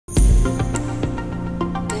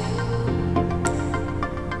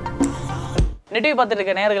நெட்டிவ் பார்த்துட்டு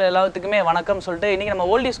இருக்க நேயர்கள் எல்லாத்துக்குமே வணக்கம் சொல்லிட்டு இன்றைக்கி நம்ம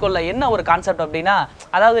ஓல்டி ஸ்கூலில் என்ன ஒரு கான்செப்ட் அப்படின்னா,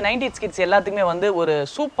 அதாவது 90s கிட்ஸ் எல்லாத்துக்குமே வந்து ஒரு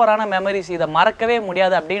சூப்பரான மெமரிஸ், இதை மறக்கவே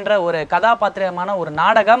முடியாது அப்படின்ற ஒரு கதாபாத்திரமான ஒரு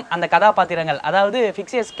நாடகம். அந்த கதாபாத்திரங்கள் அதாவது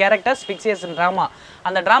ஃபிக்ஸியஸ் கேரக்டர்ஸ், ஃபிக்ஸியஸ் ட்ராமா.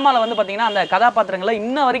 அந்த ட்ராமாவில் வந்து பார்த்திங்கன்னா அந்த கதாபாத்திரங்களை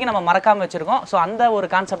இன்ன வரைக்கும் நம்ம மறக்காமல் வச்சுருக்கோம். ஸோ அந்த ஒரு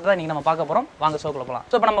கான்செப்ட் தான் இன்றைக்கி நம்ம பார்க்க போகிறோம். வாங்க ஷோக்குள்ள போகலாம்.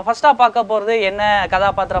 ஸோ இப்போ நம்ம ஃபஸ்ட்டாக பார்க்க போகிறது என்ன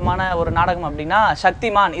கதாபாத்திரமான ஒரு நாடகம் அப்படின்னா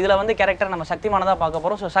சக்திமான். இதில் வந்து கேரக்டர் நம்ம சக்திமானை தான் பார்க்க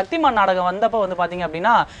போகிறோம். ஸோ சக்திமான் நாடகம் வந்தப்போ வந்து பார்த்திங்க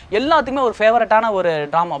அப்படின்னா எல்லாத்துக்குமே ஒரு ஃபேவரட்டான ஒரு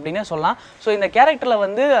ட்ராமா அப்படின்னே சொல்லலாம். ஸோ இந்த கேரக்டரில்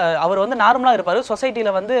வந்து அவர் வந்து நார்மலாக இருப்பார்.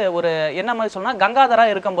 சொசைட்டியில் வந்து ஒரு என்ன மாதிரி சொன்னால்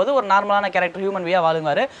கங்காதராக இருக்கும்போது ஒரு நார்மலான கேரக்டர், ஹியூமன் வியாக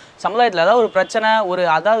வாழுவார். சமுதாயத்தில் ஏதாவது ஒரு பிரச்சனை, ஒரு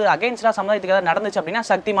அதாவது அகைன்ஸ்டாக சமுதாயத்துக்கு ஏதாவது நடந்துச்சு அப்படின்னா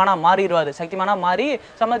சக்திமானாக மாறிடுவார். சக்திமானாக மாறி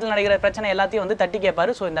சமுதாயத்தில் நடக்கிற பிரச்சனை எல்லாத்தையும் வந்து தட்டி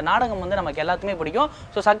கேட்பார். ஸோ இந்த நாடகம் வந்து நமக்கு எல்லாத்துக்குமே பிடிக்கும்.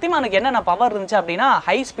 ஸோ சக்திமானுக்கு என்னென்ன பவர் இருந்துச்சு அப்படின்னா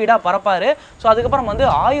ஹை ஸ்பீடாக பறப்பார். ஸோ அதுக்கப்புறம் வந்து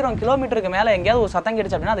 1000 கிலோமீட்டருக்கு மேலே எங்கேயாவது ஒரு சத்தம்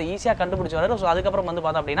கிடைச்சு அப்படின்னா அதை ஈஸியாக கண்டுபிடிச்சுவார். ஸோ அதுக்கப்புறம் வந்து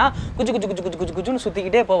பார்த்தோம் அப்படின்னா குஜு குஜு குஜு குஜு குஜு குஜுன்னு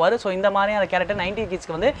சுற்றிக்கிட்டே போவார். ஸோ இந்த மாதிரியான கேரக்டர் 90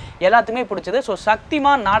 கிட்ஸ்க்கு வந்து எல்லாத்துக்குமே பிடிச்சது. ஸோ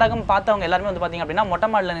சக்திமான் நாடகம் பார்த்தவங்க எல்லாருமே வந்து பார்த்தீங்க அப்படின்னா மொட்டை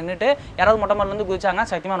மாடியில் நின்றுட்டு யாராவது மொட்டை மாடிலேருந்து குதிச்சாங்கன்னா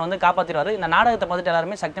சக்திமான் வந்து காப்பாற்றிடுவார். இந்த நாடகத்தை பார்த்துட்டு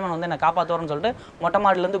எல்லாருமே சக்திமான் வந்து என்ன காப்பாற்றுவார்னு சொல்லிட்டு மொட்டை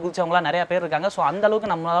மாடிலேருந்து குதிச்சவங்களாம் நிறைய பேர் இருக்காங்க. ஸோ அந்த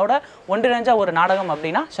அளவுக்கு நம்மளோட ஒன்றிணைஞ்ச ஒரு நாடகம்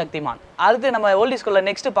அப்படின்னா சக்திமான். அடுத்து நம்ம ஓல்டி ஸ்கூலில்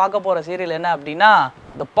நெக்ஸ்ட் பார்க்க போகிற சீரியல் என்ன அப்படின்னா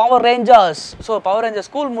The Power Rangers. So power Rangers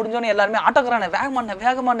school முடிஞ்சோன்னு எல்லாருமே ஆட்டோக்கிறானே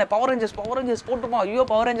வேகமான பவர் ரேஞ்சர்ஸ் போட்டுமா, ஐயோ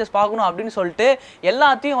பவர் ரேஞ்சர்ஸ் பார்க்கணும் அப்படின்னு சொல்லிட்டு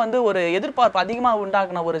எல்லாத்தையும் வந்து ஒரு எதிர்பார்ப்பு அதிகமாக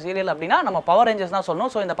உண்டாக்குன ஒரு சீரியல் அப்படின்னா நம்ம பவர் ரேஞ்சர்ஸ் தான்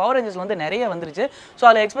சொல்லணும். ஸோ இந்த பவர் ரேஞ்சர்ஸ் வந்து நிறைய வந்துருச்சு. ஸோ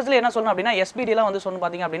அதில் எக்ஸ்பெஷலி என்ன சொல்லணும் அப்படின்னா எஸ்பிடிலாம் வந்து சொல்லணும்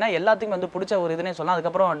பார்த்தீங்க அப்படின்னா எல்லாத்துக்கும் வந்து பிடிச்ச ஒரு இதுனே சொல்லலாம்.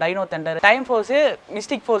 அதுக்கப்புறம் dino thunder, time force,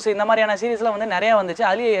 mystic force, இந்த மாதிரியான சீரிஸ்லாம் வந்து நிறைய வந்துச்சு.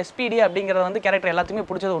 அதுலேயே எஸ்பிடி அப்படிங்கிறது வந்து கேரக்டர் எல்லாத்துக்குமே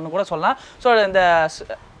பிடிச்சது ஒன்று கூட சொல்லலாம்.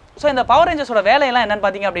 ஸோ இந்த பவர் ரேஞ்சர்ஸோட வேலையெல்லாம் என்னென்னு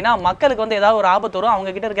பார்த்தீங்க அப்படின்னா மக்களுக்கு வந்து ஏதாவது ஒரு ஆபத்து வரும், அவங்க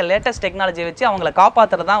கிட்ட இருக்க லேட்டஸ்ட் டெக்னாலஜி வச்சு அவங்கள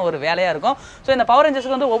காப்பாற்றுறது தான் ஒரு வேலையாக இருக்கும். ஸோ இந்த பவர்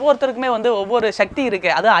ரேஞ்சர்ஸுக்கு வந்து ஒவ்வொருத்தருக்குமே வந்து ஒவ்வொரு சக்தி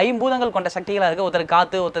இருக்குது. அது ஐம்பூதங்கள் கொண்ட சக்திகளாக இருக்குது. ஒருத்தருக்கு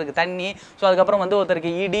காற்று, ஒருத்தருக்கு தண்ணி, ஸோ அதுக்கப்புறம் வந்து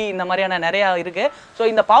ஒருத்தருக்கு இடி, இந்த மாதிரியான நிறையா இருக்குது. ஸோ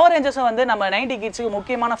இந்த பவர் ரேஞ்சர்ஸும் வந்து நம்ம 90 கிட்ஸுக்கு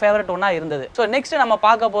முக்கியமான ஃபேவரட் ஒன்றா இருந்தது. ஸோ நெக்ஸ்ட் நம்ம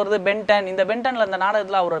பார்க்க போகிறது பென்டன். இந்த பென்டனில் இந்த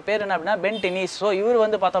நாடகத்தில் அவரோட பேர் என்ன அப்படின்னா பென்டெனிஸ். ஸோ இவர்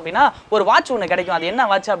வந்து பார்த்தோம் அப்படின்னா ஒரு வாட்ச் ஒன்று கிடைக்கும். அது என்ன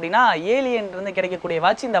வாட்ச் அப்படின்னா ஏலியன் இருந்து கிடைக்கக்கூடிய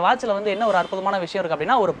வாட்ச். இந்த வாட்சில் வந்து என்ன ஒரு அற்புதமான விஷயம் இருக்குது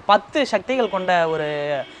அப்படின்னா ஒரு 10 சக்திகள் கொண்ட ஒரு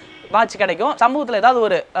வாட்ச் கிடைக்கும். சமூகத்தில் ஏதாவது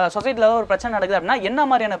ஒரு சொசைட்டியில் ஏதாவது ஒரு பிரச்சனை நடக்குது அப்படின்னா என்ன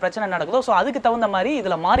மாதிரியான பிரச்சனை நடக்குதோ ஸோ அதுக்கு தகுந்த மாதிரி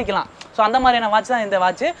இதில் மாறிக்கலாம். ஸோ அந்த மாதிரியான வாட்ச் தான் இந்த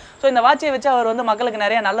வாட்ச். ஸோ இந்த வாட்சை வச்சு அவர் வந்து மக்களுக்கு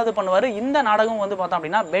நிறைய நல்லது பண்ணுவார். இந்த நாடகம் வந்து பார்த்தோம்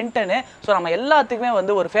அப்படின்னா பென்டனு. ஸோ நம்ம எல்லாத்துக்குமே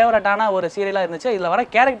வந்து ஒரு ஃபேவரட்டான ஒரு சீரியலாக இருந்துச்சு. இதில் வர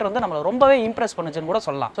கேரக்டர் வந்து நம்மளை ரொம்பவே இம்ப்ரெஸ் பண்ணுச்சுன்னு கூட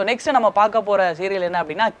சொல்லலாம். ஸோ நெக்ஸ்ட் நம்ம பார்க்க போகிற சீரியல் என்ன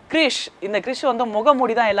அப்படின்னா கிரிஷ். இந்த கிரிஷ் வந்து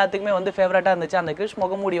முகமூடி தான் எல்லாத்துக்குமே வந்து ஃபேவரட்டாக இருந்துச்சு. அந்த கிரிஷ்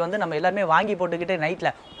முகமூடி வந்து நம்ம எல்லாருமே வாங்கி போட்டுக்கிட்டு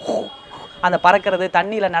நைட்டில் அந்த பறக்கிறது,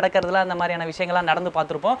 தண்ணியில் நடக்கிறதுலாம் அந்த மாதிரியான விஷயங்கள்லாம் நடந்து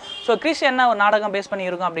பார்த்துருப்போம். ஸோ கிரிஷ் என்ன ஒரு நாடகம் பேஸ் பண்ணி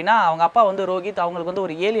இருக்கும் அப்படின்னா அவங்க அப்பா வந்து ரோஹித், அவங்களுக்கு வந்து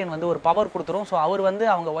ஒரு ஏலியன் வந்து ஒரு பவர் கொடுத்துரும். ஸோ அவர் வந்து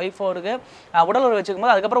அவங்க ஒய்ஃபோருக்கு உடல் உறவு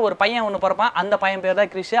வச்சுக்கும்போது அதுக்கப்புறம் ஒரு பையன் ஒன்று பிறப்பான். அந்த பையன் பேர் தான்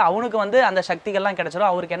கிரிஷ். அவனுக்கு வந்து அந்த சக்திகள்லாம் கிடைச்சிடும்.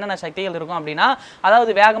 அவருக்கு என்னென்ன சக்திகள் இருக்கும் அப்படின்னா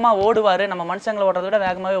அதாவது வேகமாக ஓடுவார், நம்ம மனுஷங்களை ஓடுறத விட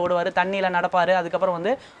வேகமாகவே ஓடுவார், தண்ணியில் நடப்பார். அதுக்கப்புறம்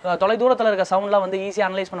வந்து தொலை தூரத்தில் இருக்க சவுண்ட்லாம் வந்து ஈஸியாக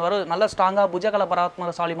அனலைஸ் பண்ணுவார். நல்ல ஸ்ட்ராங்காக புஜகல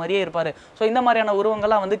பராத்மசாலி மாதிரியே இருப்பார். ஸோ இந்த மாதிரியான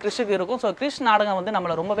உருவங்கள்லாம் வந்து கிரிஷுக்கு இருக்கும். ஸோ கிரிஷ் நாடகம் வந்து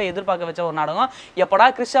நம்மளை ரொம்பவே எதிர்பார்க்க வச்ச ஒரு நாடகம். எப்படா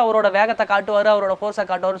கிறிஸ் அவரோட வேகத்தை காட்டுவார், அவரோட ஃபோர்ஸை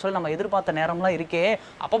காட்டுவார்னு சொல்லி நம்ம எதிர்பார்த்த நேரம்லாம் இருக்கே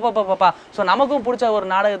அப்பப்பா. ஸோ நமக்கும் பிடிச்ச ஒரு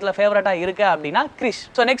நாடகத்தில் ஃபேவரட்டாக இருக்கு அப்படின்னா கிரிஷ்.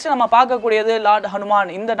 ஸோ நெக்ஸ்ட் நம்ம பார்க்கக்கூடியது லார்ட்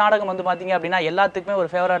ஹனுமான். இந்த நாடகம் வந்து பார்த்தீங்க அப்படின்னா எல்லாத்துக்குமே ஒரு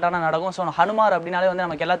ஃபேவரட்டான நாடகம். ஸோ ஹனுமார் அப்படின்னாலே வந்து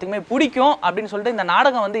நமக்கு எல்லாத்துக்குமே பிடிக்கும் அப்படின்னு சொல்லிட்டு இந்த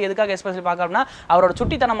நாடகம் வந்து எதுக்காக எஸ்பெஷலி பார்க்க அப்படின்னா அவரோட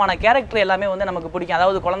சுட்டித்தனமான கேரக்டர் எல்லாமே வந்து நமக்கு பிடிக்கும்.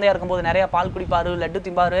 அதாவது குழந்தையா இருக்கும்போது நிறைய பால் குடிப்பார், லட்டு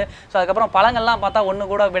திம்பார். ஸோ அதுக்கப்புறம் பழங்கள்லாம் பார்த்தா ஒன்று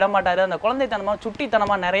கூட விட மாட்டார். அந்த குழந்தைத்தனமாக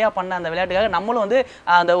சுட்டித்தனமாக நிறையா பண்ண அந்த விளையாட்டுக்காக நம்மளும் வந்து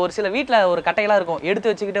அந்த ஒரு சில வீட்டில் ஒரு கட்டையெல்லாம் இருக்கும் எடுத்து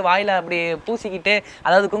வச்சுக்கிட்டு வாயில அப்படி பூசிக்கிட்டு,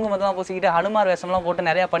 அதாவது குங்குமத்தெல்லாம் பூசிக்கிட்டு ஹனுமார் வேஷம்லாம் போட்டு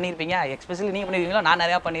நிறையா பண்ணியிருப்பீங்க. எஸ்பெஷலி நீ பண்ணியிருக்கீங்களா, நான்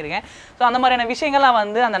நிறையா பண்ணியிருக்கேன். ஸோ அந்த மாதிரியான விஷயங்கள்லாம்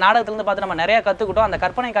வந்து அந்த நாடகத்துலேருந்து பார்த்து நம்ம நிறையா கற்றுக்கிட்டோம். அந்த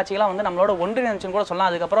கற்பனை காட்சிகள்லாம் வந்து நம்மளோட ஒன்றிணைச்சுன்னு கூட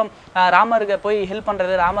சொல்லலாம். அதுக்கப்புறம் ராமருக்கு போய் ஹெல்ப்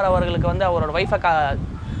பண்ணுறது, ராமர் அவர்களுக்கு வந்து அவரோட ஒய்ஃபை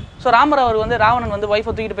ராமர் அவர் வந்து ராவணன் வந்து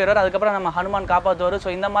ஒய்ஃபை தூக்கிட்டு போயிடுவார். அதுக்கப்புறம் நம்ம ஹனுமான் காப்பாற்றுவார். ஸோ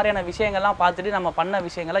இந்த மாதிரியான விஷயங்கள்லாம் பார்த்துட்டு நம்ம பண்ண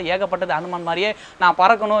விஷயங்கள்லாம் ஏகப்பட்டது. ஹனுமான் மாதிரியே நான்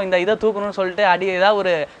பறக்கணும், இந்த இதை தூக்கணும்னு சொல்லிட்டு ஏதாவது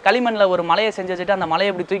ஒரு களிமண்ணில் ஒரு மலையை செஞ்சு வச்சுட்டு அந்த மலையை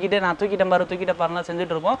இப்படி தூக்கிட்டு நான் தூக்கிட்ட பாருலாம்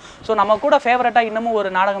செஞ்சுட்டு இருப்போம். ஸோ நம்ம கூட ஃபேவரட்டாக இன்னமும்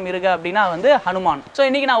ஒரு நாடகம் இருக்குது அப்படின்னா வந்து ஹனுமான். ஸோ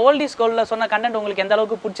இன்றைக்கி நான் ஓல்டி ஸ்கூலில் சொன்ன கண்டென்ட் உங்களுக்கு எந்த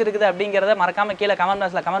அளவுக்கு பிடிச்சிருக்குது அப்படிங்கிறத மறக்காம கீழே கமெண்ட்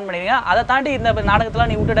பாக்ஸில் கமெண்ட் பண்ணிடுங்க. அதை தாண்டி இந்த நாடகத்தில்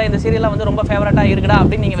நீ விட்டுட இந்த சீரியல்லாம் வந்து ரொம்ப ஃபேவரட்டாக இருக்குடா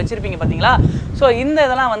அப்படின்னு நீங்கள் வச்சிருப்பீங்க பார்த்தீங்களா. ஸோ இந்த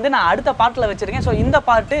இதெல்லாம் வந்து நான் அடுத்த பார்ட்டில் வச்சிருக்கேன். ஸோ இந்த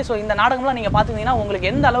பார்ட்டு இந்த நாடகம்லாம் நீங்கள் பார்த்துருந்தீங்கன்னா உங்களுக்கு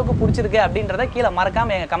எந்த அளவுக்கு பிடிச்சிருக்கு அப்படின்றத கீழே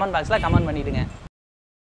மறக்காம எங்கள் கமெண்ட் பாக்ஸில் கமெண்ட் பண்ணிவிடுங்க.